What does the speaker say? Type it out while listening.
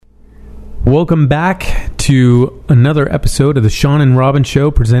Welcome back to another episode of the Sean and Robin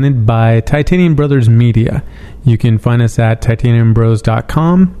Show presented by Titanium Brothers Media. You can find us at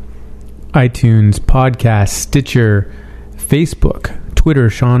titaniumbros.com, iTunes, Podcast, Stitcher, Facebook,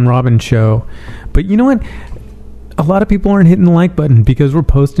 Twitter, Sean Robin Show. But you know what? A lot of people aren't hitting the like button because we're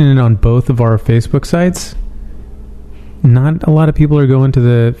posting it on both of our Facebook sites. Not a lot of people are going to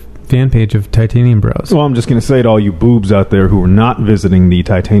the fan page of Titanium Bros. Well, I'm just going to say to all you boobs out there who are not visiting the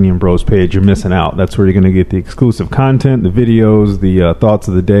Titanium Bros page, you're missing out. That's where you're going to get the exclusive content, the videos, the thoughts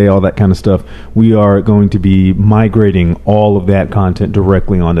of the day, all that kind of stuff. We are going to be migrating all of that content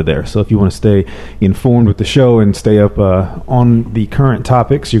directly onto there. So if you want to stay informed with the show and stay up on the current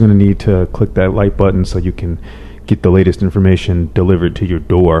topics, you're going to need to click that like button so you can get the latest information delivered to your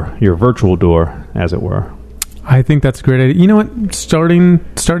door, your virtual door, as it were. I think that's a great idea. You know what? Starting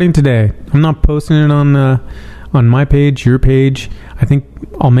today, I'm not posting it on my page, your page. I think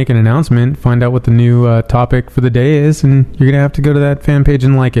I'll make an announcement, find out what the new topic for the day is, and you're going to have to go to that fan page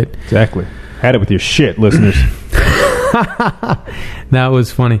and like it. Exactly. Had it with your shit, listeners. That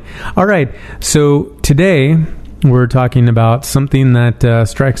was funny. All right. So today we're talking about something that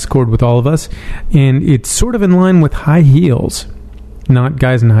strikes a chord with all of us, and it's sort of in line with high heels. Not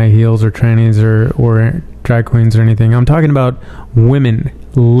guys in high heels or trannies or drag queens or anything. I'm talking about women,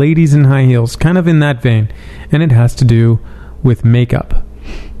 ladies in high heels, kind of in that vein. And it has to do with makeup.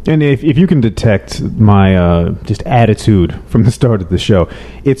 And if you can detect my just attitude from the start of the show,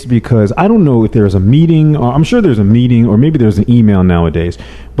 it's because I don't know if there's a meeting, or I'm sure there's a meeting, or maybe there's an email nowadays,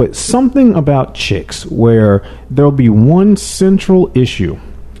 but something about chicks where there'll be one central issue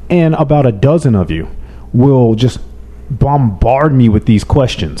and about a dozen of you will just bombard me with these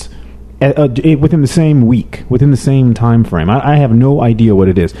questions within the same week, within the same time frame. I have no idea what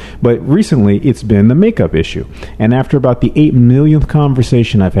it is, but recently it's been the makeup issue. And after about the 8 millionth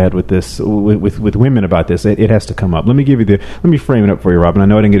conversation I've had with this with women about this, it has to come up. Let me frame it up for you, Robin. I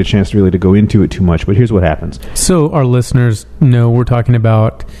know I didn't get a chance really to go into it too much, but here's what happens. So our listeners know we're talking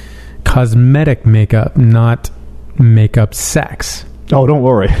about cosmetic makeup, not makeup sex. Oh, don't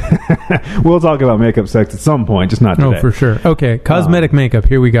worry. We'll talk about makeup sex at some point, just not today. Oh, for sure. Okay, cosmetic makeup.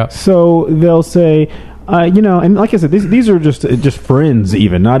 Here we go. So they'll say, and like I said, these are just friends,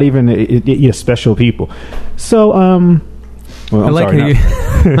 even not even special people. So, well, I'm sorry.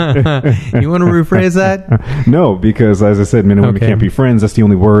 You want to rephrase that? No, because as I said, men and women can't be friends. That's the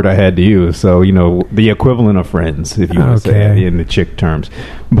only word I had to use. So, the equivalent of friends, if you want to say it in the chick terms.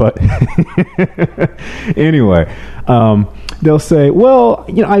 But anyway, they'll say, well,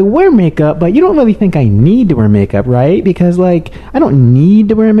 I wear makeup, but you don't really think I need to wear makeup, right? Because I don't need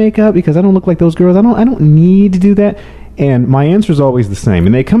to wear makeup because I don't look like those girls. I don't need to do that. And my answer is always the same.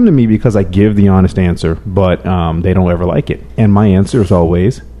 And they come to me because I give the honest answer, but they don't ever like it. And my answer is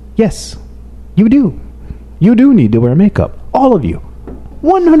always, yes, you do. You do need to wear makeup. All of you.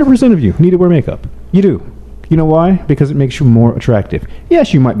 100% of you need to wear makeup. You do. You know why? Because it makes you more attractive.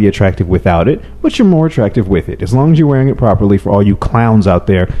 Yes, you might be attractive without it, but you're more attractive with it. As long as you're wearing it properly for all you clowns out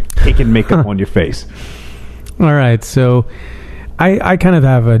there taking makeup on your face. All right, so I kind of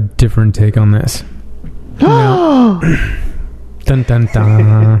have a different take on this. Dun, dun,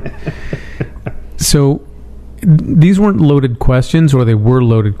 dun. So these weren't loaded questions, or they were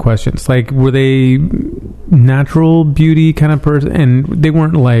loaded questions. Were they natural beauty kind of person? And they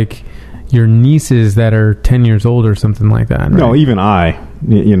weren't like your nieces that are 10 years old or something like that, right? No, even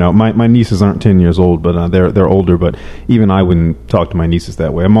my nieces aren't 10 years old, but they're older. But even I wouldn't talk to my nieces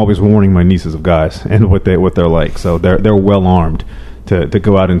that way. I'm always warning my nieces of guys and what they're like. So they're well armed to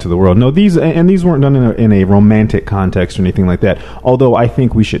go out into the world. No, these weren't done in a romantic context or anything like that. Although I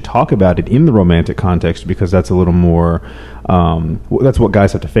think we should talk about it in the romantic context because that's a little more. That's what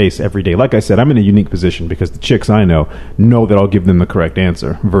guys have to face every day. Like I said, I'm in a unique position because the chicks I know that I'll give them the correct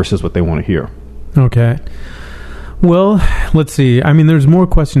answer versus what they want to hear. Okay. Well, let's see. I mean, there's more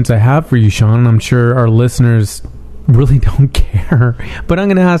questions I have for you, Sean, and I'm sure our listeners really don't care, but I'm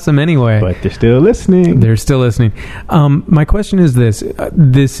going to ask them anyway. But they're still listening. My question is this.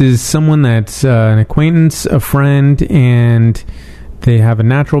 This is someone that's an acquaintance, a friend, and they have a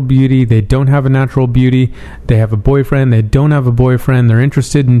natural beauty. They don't have a natural beauty. They have a boyfriend. They don't have a boyfriend. They're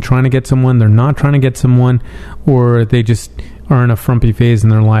interested in trying to get someone. They're not trying to get someone, or they just are in a frumpy phase in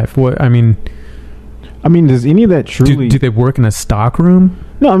their life. I mean, does any of that truly... Do they work in a stock room?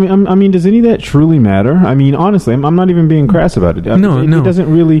 No, I mean, does any of that truly matter? I mean, honestly, I'm not even being crass about it. No. It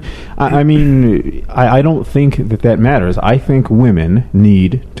doesn't really... I don't think that matters. I think women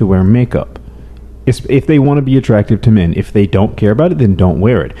need to wear makeup. If they want to be attractive to men, if they don't care about it, then don't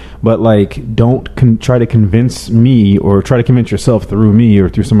wear it. But like, don't try to convince me or try to convince yourself through me or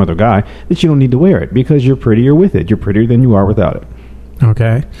through some other guy that you don't need to wear it because you're prettier with it. You're prettier than you are without it.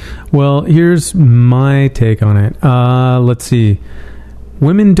 Okay. Well, here's my take on it. Let's see.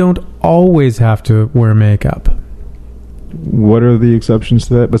 Women don't always have to wear makeup. What are the exceptions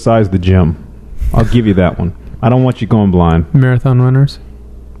to that besides the gym? I'll give you that one. I don't want you going blind. Marathon runners?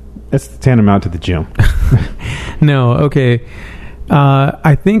 That's tantamount to the gym. No, okay.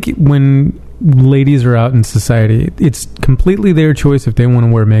 I think when ladies are out in society, it's completely their choice if they want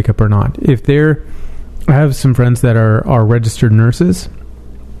to wear makeup or not. I have some friends that are registered nurses,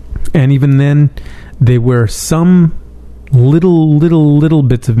 and even then, they wear some little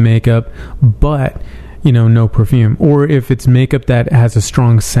bits of makeup, but no perfume. Or if it's makeup that has a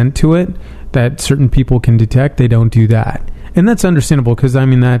strong scent to it that certain people can detect, they don't do that. And that's understandable because,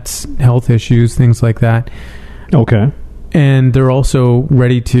 that's health issues, things like that. Okay. And they're also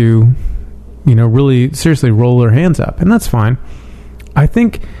ready to, really seriously roll their hands up. And that's fine. I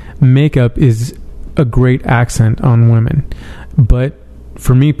think makeup is a great accent on women. But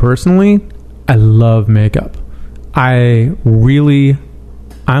for me personally, I love makeup. I'm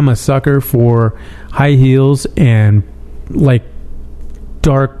a sucker for high heels and like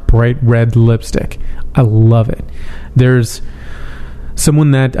dark, bright red lipstick. I love it. There's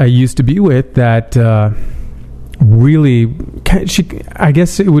someone that I used to be with that really, I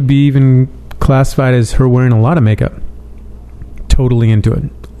guess it would be even classified as her wearing a lot of makeup. Totally into it.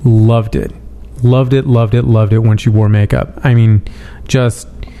 Loved it when she wore makeup. Just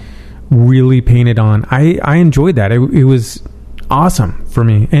really painted on. I enjoyed that. It was awesome for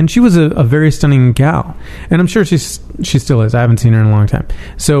me. And she was a very stunning gal. And I'm sure she still is. I haven't seen her in a long time.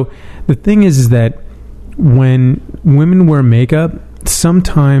 So the thing is that when women wear makeup,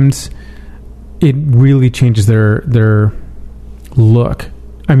 sometimes it really changes their look.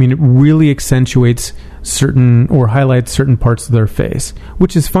 It really accentuates certain or highlights certain parts of their face,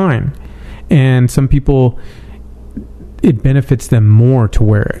 which is fine. And some people, it benefits them more to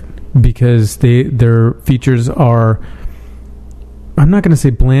wear it because their features are, I'm not going to say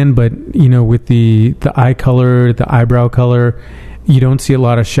bland, but with the eye color, the eyebrow color, you don't see a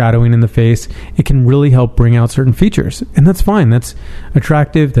lot of shadowing in the face. It can really help bring out certain features, and that's fine. That's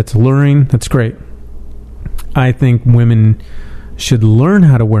attractive. That's alluring. That's great. I think women should learn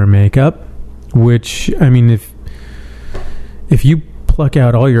how to wear makeup, which, if you pluck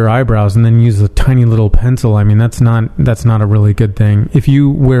out all your eyebrows and then use a tiny little pencil, that's not a really good thing. If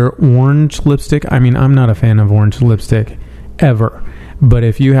you wear orange lipstick, I'm not a fan of orange lipstick ever. But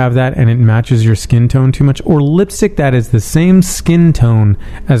if you have that and it matches your skin tone too much, or lipstick that is the same skin tone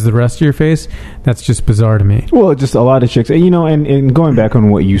as the rest of your face, that's just bizarre to me. Well, just a lot of chicks, and going back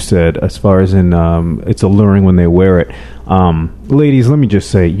on what you said, as far as in it's alluring when they wear it. Ladies, let me just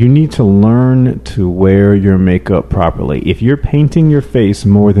say, you need to learn to wear your makeup properly. If you're painting your face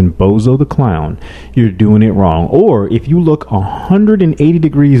more than Bozo the Clown, you're doing it wrong. Or if you look 180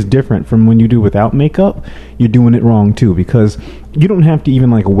 degrees different from when you do without makeup, you're doing it wrong too, because you don't have to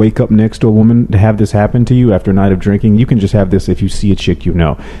even wake up next to a woman to have this happen to you after a night of drinking. You can just have this if you see a chick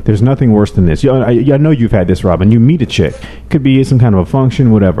There's nothing worse than this. I know you've had this, Robin. You meet a chick. Could be some kind of a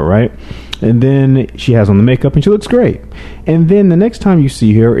function, whatever, right? And then she has on the makeup and she looks great. And then the next time you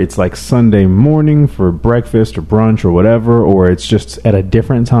see her, it's like Sunday morning for breakfast or brunch or whatever, or it's just at a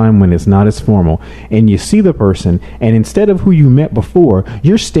different time when it's not as formal. And you see the person, and instead of who you met before,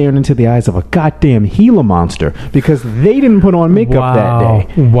 you're staring into the eyes of a goddamn Gila monster because they didn't put on makeup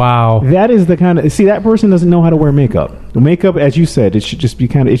that day. Wow. That is the kind of... See, that person doesn't know how to wear makeup. Makeup, as you said, it should just be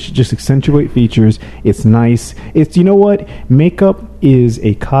it should just accentuate features. It's nice. You know what? Makeup is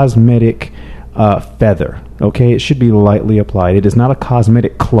a cosmetic feather. Okay? It should be lightly applied. It is not a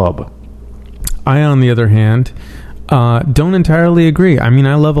cosmetic club. I, on the other hand, don't entirely agree. I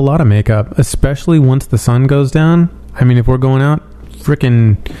love a lot of makeup, especially once the sun goes down. If we're going out,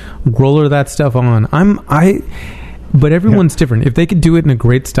 frickin' roller that stuff on. But everyone's different. If they could do it in a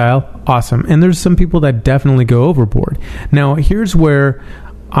great style, awesome. And there's some people that definitely go overboard. Now, here's where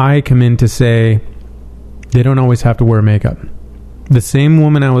I come in to say they don't always have to wear makeup. The same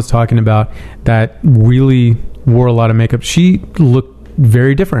woman I was talking about that really wore a lot of makeup, she looked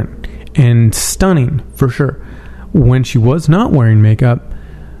very different and stunning for sure. When she was not wearing makeup,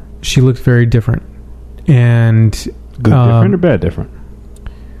 she looked very different. And good different or bad different?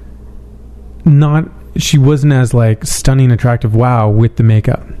 She wasn't as stunning, attractive, wow, with the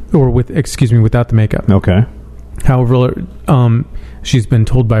makeup, or without the makeup. Okay. However, she's been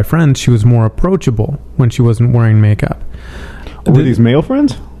told by friends she was more approachable when she wasn't wearing makeup. Were these male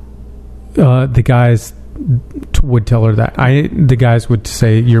friends? the guys would tell her that. The guys would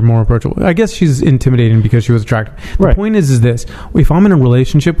say you're more approachable. I guess she's intimidating because she was attractive. The point is this: if I'm in a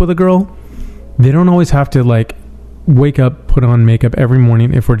relationship with a girl, they don't always have to like wake up, put on makeup every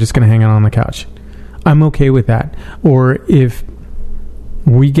morning if we're just going to hang out on the couch. I'm okay with that. Or if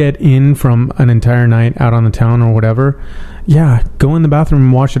we get in from an entire night out on the town or whatever, yeah, go in the bathroom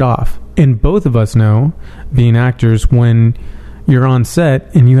and wash it off. And both of us know, being actors, when you're on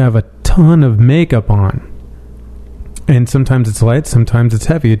set and you have a ton of makeup on, and sometimes it's light, sometimes it's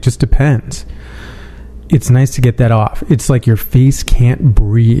heavy, it just depends. It's nice to get that off. It's like your face can't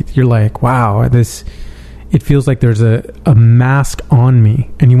breathe. You're like, wow, it feels like there's a mask on me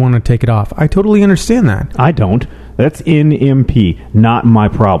and you want to take it off. I totally understand that. I don't. That's NMP, not my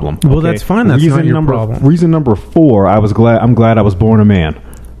problem. Well, okay? That's fine. That's not your problem. Reason number 4, I'm glad I was born a man.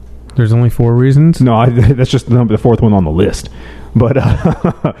 There's only 4 reasons? No, that's just the 4th one on the list. But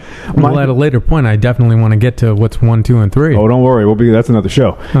well, at a later point, I definitely want to get to what's 1, 2, and 3. Oh, don't worry. That's another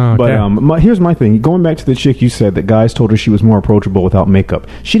show. Oh, okay. But here's my thing. Going back to the chick you said that guys told her she was more approachable without makeup.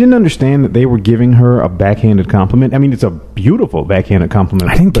 She didn't understand that they were giving her a backhanded compliment. I mean, it's a beautiful backhanded compliment.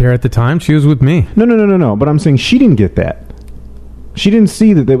 I didn't care at the time. She was with me. No. But I'm saying she didn't get that. She didn't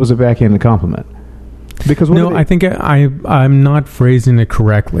see that was a backhanded compliment. Because I think I'm not phrasing it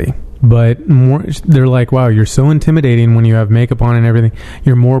correctly. But they're like, wow, you're so intimidating when you have makeup on and everything.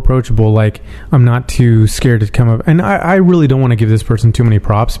 You're more approachable. Like, I'm not too scared to come up. And I really don't want to give this person too many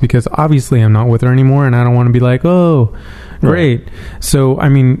props because obviously I'm not with her anymore and I don't want to be like, oh, great. Right. So, I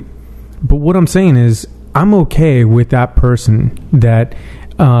mean, but what I'm saying is I'm okay with that person that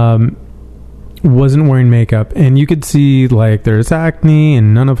wasn't wearing makeup. And you could see, like, there's acne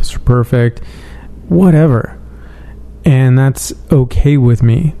and none of us are perfect. Whatever. And that's okay with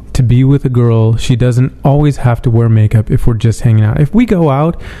me. To be with a girl, she doesn't always have to wear makeup if we're just hanging out. If we go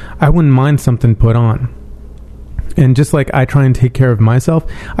out, I wouldn't mind something put on. And just like I try and take care of myself,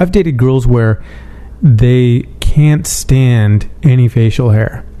 I've dated girls where they can't stand any facial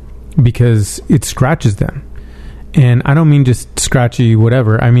hair because it scratches them. And I don't mean just scratchy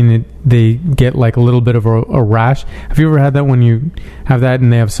whatever. I mean, they get like a little bit of a rash. Have you ever had that when you have that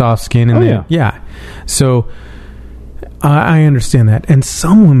and they have soft skin? And yeah. So I understand that. And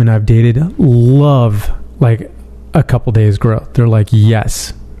some women I've dated love like a couple days growth. They're like,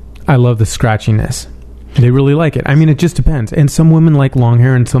 yes, I love the scratchiness. They really like it. I mean, it just depends. And some women like long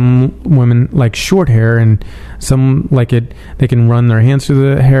hair and some women like short hair and some like it, they can run their hands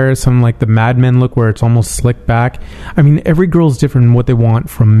through the hair. Some like the Mad Men look where it's almost slicked back. I mean, every girl's different in what they want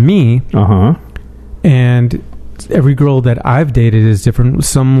from me. Uh-huh. And every girl that I've dated is different.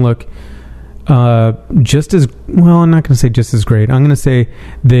 Some look just as well. I'm not going to say just as great. I'm going to say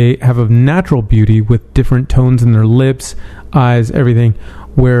they have a natural beauty with different tones in their lips, eyes, everything,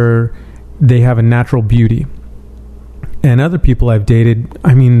 where they have a natural beauty. And other people I've dated,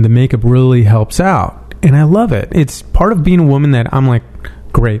 I mean, the makeup really helps out, and I love it. It's part of being a woman that I'm like,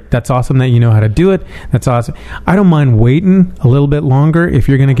 great, that's awesome that you know how to do it. That's awesome. I don't mind waiting a little bit longer if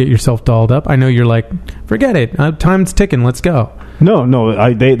you're going to get yourself dolled up. I know you're like, forget it, time's ticking, let's go.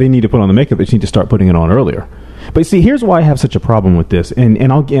 No, they need to put on the makeup. They just need to start putting it on earlier. But see, here's why I have such a problem with this,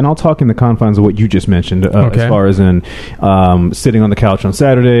 and I'll talk in the confines of what you just mentioned, as far as in sitting on the couch on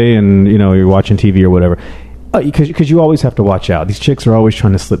Saturday and you're watching TV or whatever. Because you always have to watch out. These chicks are always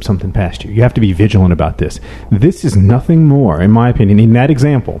trying to slip something past you. You have to be vigilant about this. This is nothing more, in my opinion, in that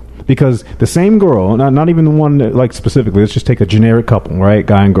example. Because the same girl, not even the one that, like specifically, let's just take a generic couple, right?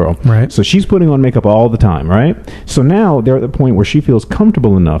 Guy and girl. Right. So she's putting on makeup all the time, right? So now they're at the point where she feels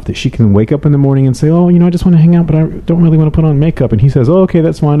comfortable enough that she can wake up in the morning and say, oh, I just want to hang out, but I don't really want to put on makeup. And he says, oh, okay,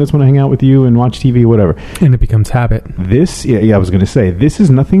 that's fine. I just want to hang out with you and watch TV or whatever. And it becomes habit. This, I was going to say, this is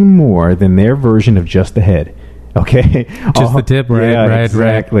nothing more than their version of just the head. Okay, just the tip, right? Yeah, right,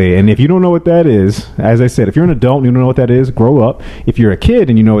 exactly. Right. And if you don't know what that is, as I said, if you're an adult and you don't know what that is, grow up. If you're a kid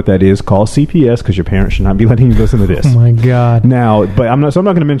and you know what that is, call CPS because your parents should not be letting you listen to this. Oh my God! Now, but I'm not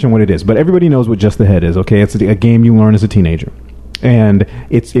going to mention what it is. But everybody knows what just the head is. Okay, it's a game you learn as a teenager. And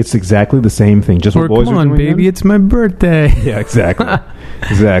it's exactly the same thing. Just what boys come are on, doing baby, it's my birthday. Yeah, exactly,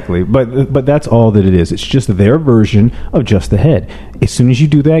 exactly. But that's all that it is. It's just their version of just the head. As soon as you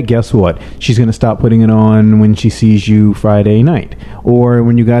do that, guess what? She's going to stop putting it on when she sees you Friday night, or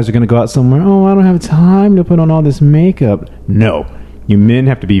when you guys are going to go out somewhere. Oh, I don't have time to put on all this makeup. No, you men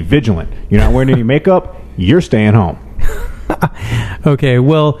have to be vigilant. You're not wearing any makeup. You're staying home. Okay,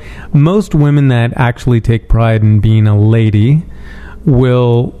 well, most women that actually take pride in being a lady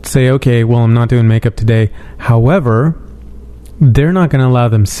will say, okay, well, I'm not doing makeup today. However, they're not going to allow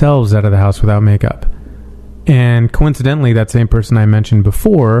themselves out of the house without makeup. And coincidentally, that same person I mentioned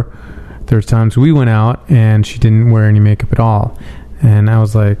before, there's times we went out and she didn't wear any makeup at all. And I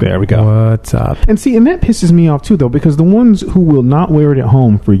was like, there we go. What's up? And see, and that pisses me off too, though, because the ones who will not wear it at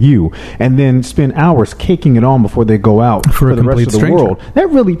home for you and then spend hours caking it on before they go out for the rest of the world, that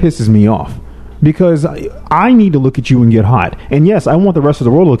really pisses me off. Because I need to look at you and get hot. And yes, I want the rest of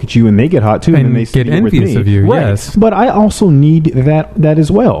the world to look at you and they get hot too. And they get envious of you, right. Yes. But I also need that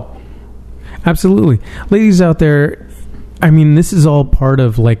as well. Absolutely. Ladies out there, I mean, this is all part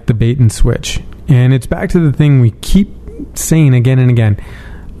of like the bait and switch. And it's back to the thing we keep saying again and again.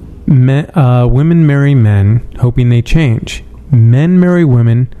 Women marry men hoping they change. Men marry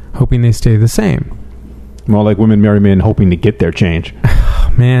women hoping they stay the same. More like women marry men hoping to get their change.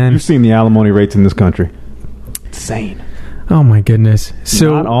 Man, you've seen the alimony rates in this country. Insane. Oh my goodness. So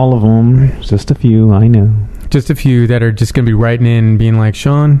not all of them, just a few, I know. Just a few that are just going to be writing in and being like,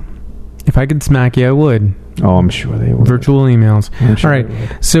 Sean, if I could smack you, I would. Oh, I'm sure they would. Virtual emails. Sure. All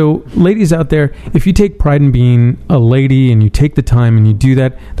right. So, ladies out there, if you take pride in being a lady and you take the time and you do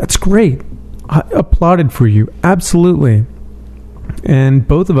that, that's great. I applauded for you. Absolutely. And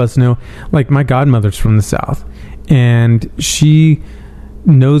both of us know, like my godmother's from the South, and she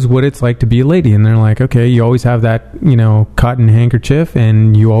knows what it's like to be a lady. And they're like, okay, you always have that, cotton handkerchief,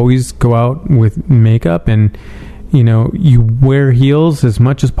 and you always go out with makeup, and you wear heels as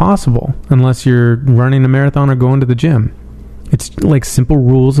much as possible unless you're running a marathon or going to the gym. It's like simple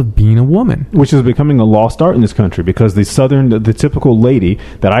rules of being a woman. Which is becoming a lost art in this country, because the typical lady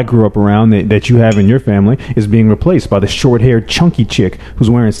that I grew up around, that you have in your family, is being replaced by the short-haired, chunky chick who's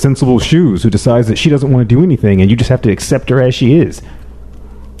wearing sensible shoes, who decides that she doesn't want to do anything, and you just have to accept her as she is.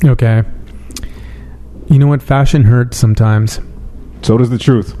 Okay. You know what? Fashion hurts sometimes. So does the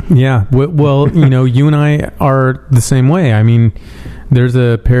truth. Yeah. Well, you and I are the same way. I mean, there's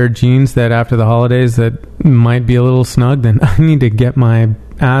a pair of jeans that after the holidays that might be a little snug, then I need to get my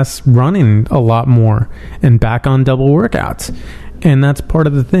ass running a lot more and back on double workouts. And that's part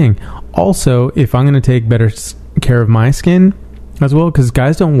of the thing. Also, if I'm going to take better care of my skin as well, because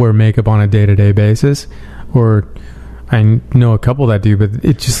guys don't wear makeup on a day-to-day basis, or I know a couple that do, but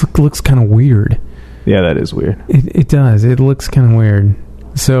it just looks kind of weird. Yeah, that is weird. It does. It looks kind of weird.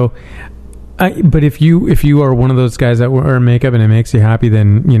 So, but if you are one of those guys that wear makeup and it makes you happy,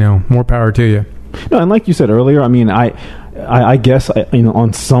 then more power to you. No, and like you said earlier, I mean, I guess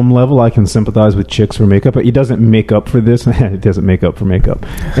on some level I can sympathize with chicks for makeup, but it doesn't make up for this. It doesn't make up for makeup.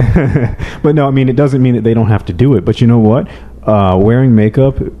 But no, I mean, it doesn't mean that they don't have to do it. But you know what? Wearing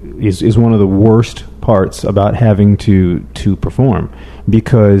makeup is one of the worst parts about having to perform,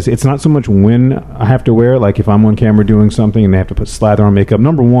 because it's not so much when I have to wear it. Like if I'm on camera doing something and they have to put slather on makeup.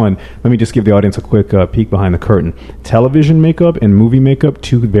 Number one, let me just give the audience a quick peek behind the curtain. Television makeup and movie makeup,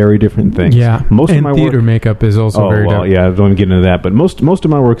 two very different things. Yeah, most of my theater makeup is also very different. Yeah, I don't even get into that. But most of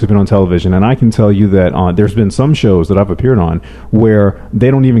my work has been on television, and I can tell you that there's been some shows that I've appeared on where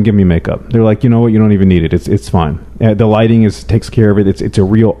they don't even give me makeup. They're like, you know what, you don't even need it. It's fine. The lighting takes care of it. It's a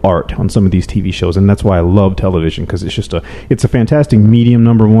real art on some of these TV shows, and that's why I love television, because it's a fantastic medium,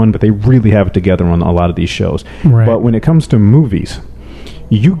 number one, but they really have it together on a lot of these shows. Right. But when it comes to movies,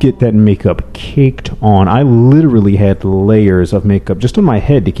 you get that makeup caked on. I literally had layers of makeup just on my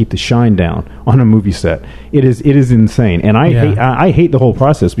head to keep the shine down on a movie set. It is insane, and I hate the whole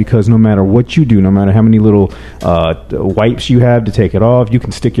process, because no matter what you do, no matter how many little wipes you have to take it off, you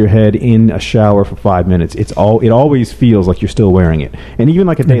can stick your head in a shower for 5 minutes. It always feels like you're still wearing it, and even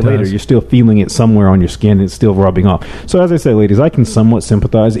like a day later, you're still feeling it somewhere on your skin. And it's still rubbing off. So as I say, ladies, I can somewhat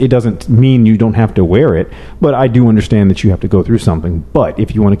sympathize. It doesn't mean you don't have to wear it, but I do understand that you have to go through something. But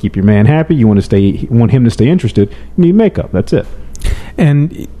if you want to keep your man happy, you want him to stay interested, you need makeup. That's it.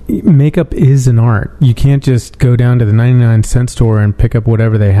 And makeup is an art. You can't just go down to the 99-cent store and pick up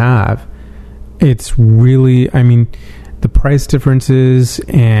whatever they have. It's really, I mean, the price differences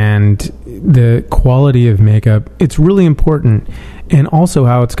and the quality of makeup, it's really important. And also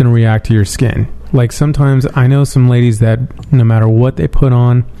how it's going to react to your skin. Like sometimes I know some ladies that no matter what they put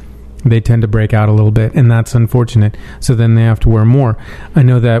on, they tend to break out a little bit, and that's unfortunate. So then they have to wear more. I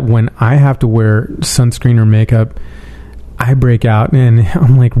know that when I have to wear sunscreen or makeup, I break out, and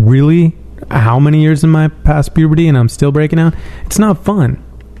I'm like, really? How many years in my past puberty, and I'm still breaking out? It's not fun.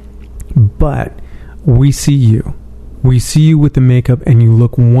 But we see you. We see you with the makeup, and you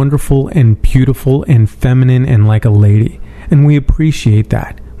look wonderful and beautiful and feminine and like a lady. And we appreciate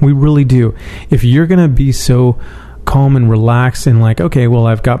that. We really do. If you're going to be so calm and relaxed and like, okay, well,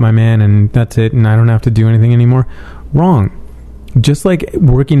 I've got my man and that's it, and I don't have to do anything anymore. Wrong. Just like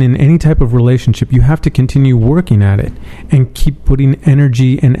working in any type of relationship, you have to continue working at it and keep putting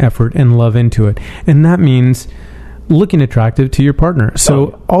energy and effort and love into it. And that means looking attractive to your partner.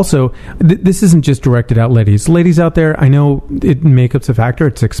 So also, this isn't just directed at ladies. Ladies out there, I know makeup's a factor.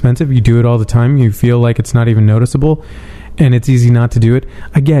 It's expensive. You do it all the time. You feel like it's not even noticeable, and it's easy not to do it.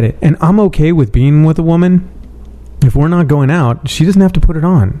 I get it. And I'm okay with being with a woman. If we're not going out, she doesn't have to put it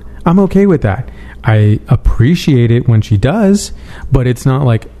on. I'm okay with that. I appreciate it when she does, but it's not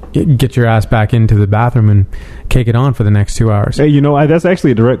like, get your ass back into the bathroom and cake it on for the next 2 hours. Hey, that's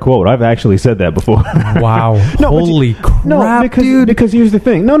actually a direct quote. I've actually said that before. Wow. Holy crap, dude. Because here's the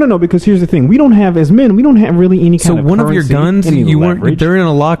thing. No, because here's the thing. We don't have, as men, we don't have really any kind of So one of your guns, they're in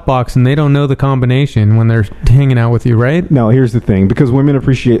a lockbox and they don't know the combination when they're hanging out with you, right? No, here's the thing. Because women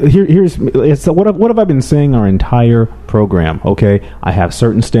appreciate... What have I been saying our entire program, okay? I have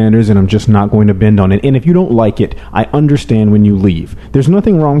certain standards and I'm just not going to bend on it. And if you don't like it, I understand when you leave. There's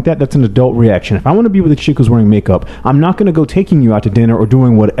nothing wrong with that. That's an adult reaction. If I want to be with a chick who's wearing makeup, I'm not going to go taking you out to dinner or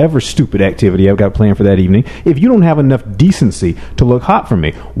doing whatever stupid activity I've got planned for that evening if you don't have enough decency to look hot for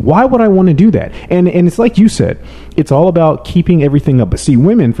me. Why would I want to do that? And it's like you said, it's all about keeping everything up. But see,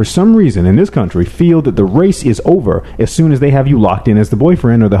 women, for some reason in this country, feel that the race is over as soon as they have you locked in as the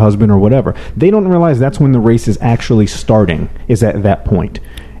boyfriend or the husband or whatever. They don't realize that's when the race is actually starting, is at that point.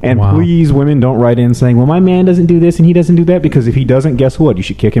 And please, women, don't write in saying, well, my man doesn't do this and he doesn't do that, because if he doesn't, guess what? You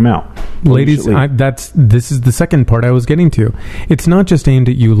should kick him out. Ladies, this is the second part I was getting to. It's not just aimed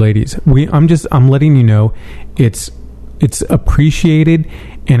at you, ladies. I'm letting you know it's appreciated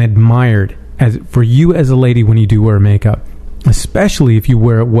and admired for you as a lady when you do wear makeup. Especially if you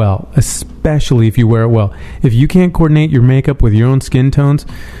wear it well. If you can't coordinate your makeup with your own skin tones,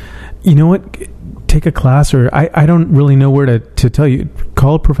 you know what? Take a class, or I don't really know where to tell you.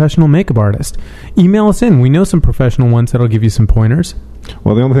 Call a professional makeup artist. Email us in. We know some professional ones that'll give you some pointers.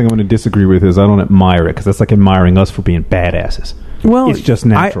 Well, the only thing I'm going to disagree with is I don't admire it, because that's like admiring us for being badasses. Well, it's just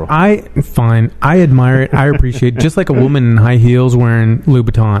natural. Fine. I admire it. I appreciate it. Just like a woman in high heels wearing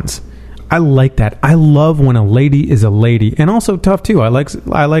Louboutins. I like that. I love when a lady is a lady, and also tough too. I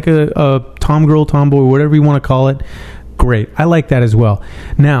like a tomboy, whatever you want to call it. Great. I like that as well.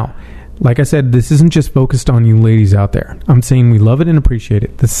 Now, like I said, this isn't just focused on you ladies out there. I'm saying we love it and appreciate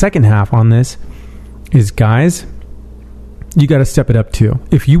it. The second half on this is, guys, you got to step it up too.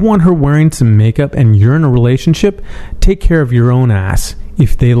 If you want her wearing some makeup and you're in a relationship, take care of your own ass.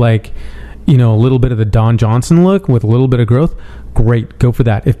 If they like, a little bit of the Don Johnson look with a little bit of growth, great, go for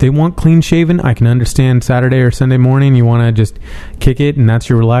that. If they want clean shaven, I can understand Saturday or Sunday morning you want to just kick it and that's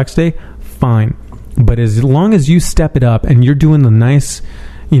your relaxed day, fine. But as long as you step it up and you're doing the nice,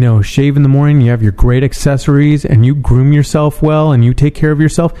 shave in the morning, you have your great accessories, and you groom yourself well, and you take care of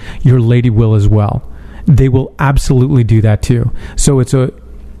yourself, your lady will as well. They will absolutely do that too. So it's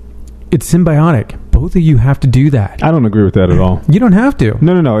symbiotic. Both of you have to do that. I don't agree with that at all. You don't have to.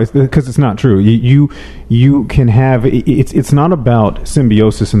 No. It's because it's not true. You can have... It's not about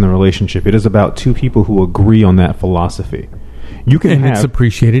symbiosis in the relationship. It is about two people who agree on that philosophy. It's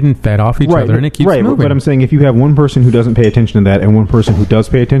appreciated and fed off each other, and it keeps moving. But I'm saying, if you have one person who doesn't pay attention to that and one person who does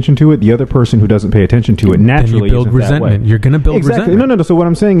pay attention to it, the other person who doesn't pay attention to it naturally then you build resentment. You're going to build resentment. No. So what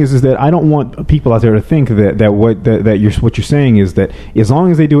I'm saying is that I don't want people out there to think that what you're saying is that as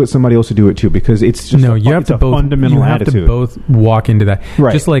long as they do it, somebody else will do it too, because it's just a fundamental attitude. You have to both walk into that.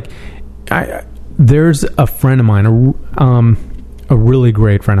 Right. Just like there's a friend of mine, a really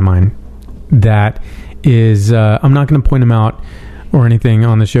great friend of mine that is, I'm not going to point him out or anything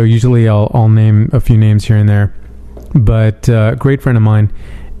on the show. Usually I'll name a few names here and there, but a great friend of mine,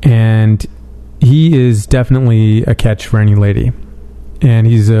 and he is definitely a catch for any lady, and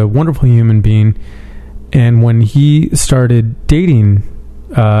he's a wonderful human being. And when he started dating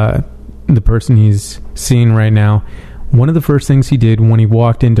the person he's seeing right now, one of the first things he did when he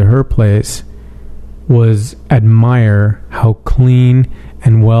walked into her place was admire how clean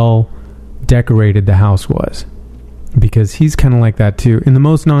and well decorated the house was, because he's kind of like that too, in the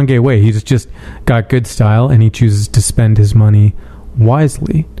most non-gay way. He's just got good style, and he chooses to spend his money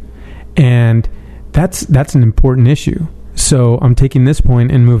wisely, and that's an important issue. So I'm taking this point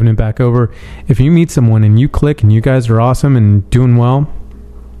and moving it back over. If you meet someone and you click and you guys are awesome and doing well,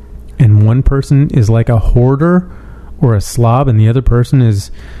 and one person is like a hoarder or a slob and the other person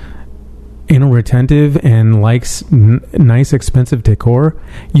is anal retentive and likes nice expensive decor,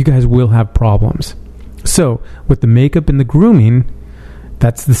 you guys will have problems. So with the makeup and the grooming,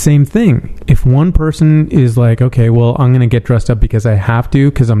 that's the same thing. If one person is like, okay, well, I'm going to get dressed up because I have to,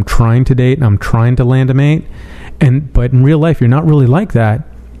 because I'm trying to date and I'm trying to land a mate, but in real life you're not really like that,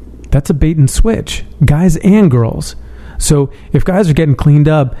 that's a bait and switch, guys and girls. So if guys are getting cleaned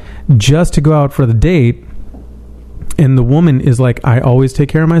up just to go out for the date, and the woman is like, I always take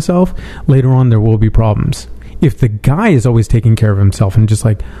care of myself, later on there will be problems. if the guy is always taking care of himself and just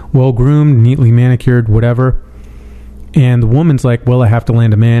like well-groomed, neatly manicured, whatever, and the woman's like, well, I have to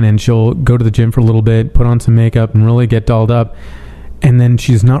land a man, and she'll go to the gym for a little bit, put on some makeup, and really get dolled up, and then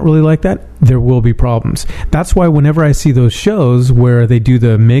she's not really like that, there will be problems. That's why whenever I see those shows where they do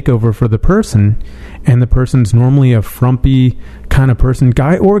the makeover for the person, and the person's normally a frumpy kind of person,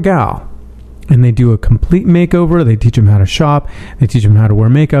 guy or gal, and they do a complete makeover, they teach them how to shop, they teach them how to wear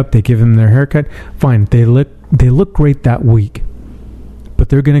makeup, they give them their haircut, fine, they look great that week. But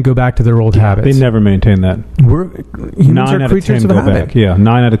they're going to go back to their old habits. They never maintain that. Humans 9 are out of 10 creatures of go habit. back. Yeah,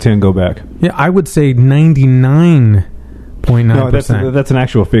 9 out of 10 go back. Yeah, I would say 99.9%. No, that's an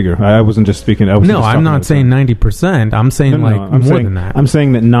actual figure. I wasn't just speaking. I'm not saying 90%. I'm saying than that. I'm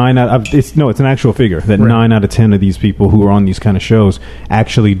saying that 9 out of it's an actual figure that 9 out of 10 of these people who are on these kind of shows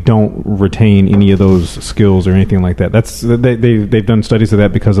actually don't retain any of those skills or anything like that. They've done studies of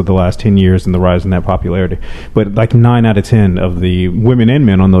that because of the last 10 years and the rise in that popularity. But like 9 out of 10 of the women and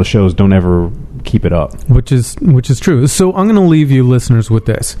men on those shows don't ever keep it up, which is true. So I'm going to leave you listeners with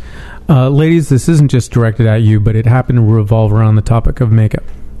this. Ladies, this isn't just directed at you, but it happened to revolve around the topic of makeup.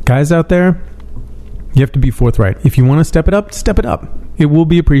 Guys out there, you have to be forthright. If you want to step it up, step it up. It will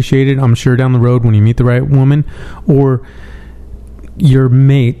be appreciated, I'm sure, down the road when you meet the right woman, or your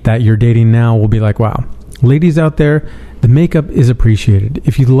mate that you're dating now will be like, wow. Ladies out there, the makeup is appreciated.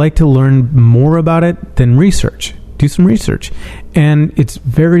 If you'd like to learn more about it, then research. Do some research. And it's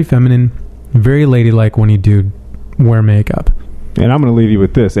very feminine, very ladylike when you do wear makeup. And I'm going to leave you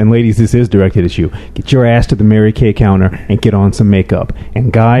with this. And ladies, this is directed at you. Get your ass to the Mary Kay counter and get on some makeup.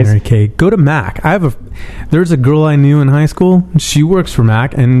 And guys, Mary Kay, go to MAC. There's a girl I knew in high school. She works for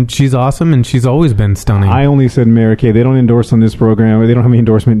MAC, and she's awesome, and she's always been stunning. I only said Mary Kay. They don't endorse on this program. They don't have any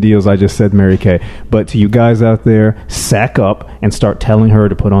endorsement deals. I just said Mary Kay. But to you guys out there, sack up and start telling her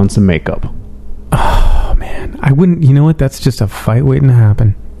to put on some makeup. Oh, man. I wouldn't. You know what? That's just a fight waiting to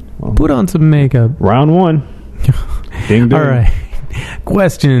happen. Well, put on some makeup. Round 1. Ding, ding. All right.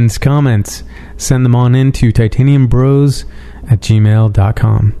 Questions, comments, send them on in to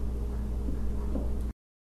titaniumbros@gmail.com.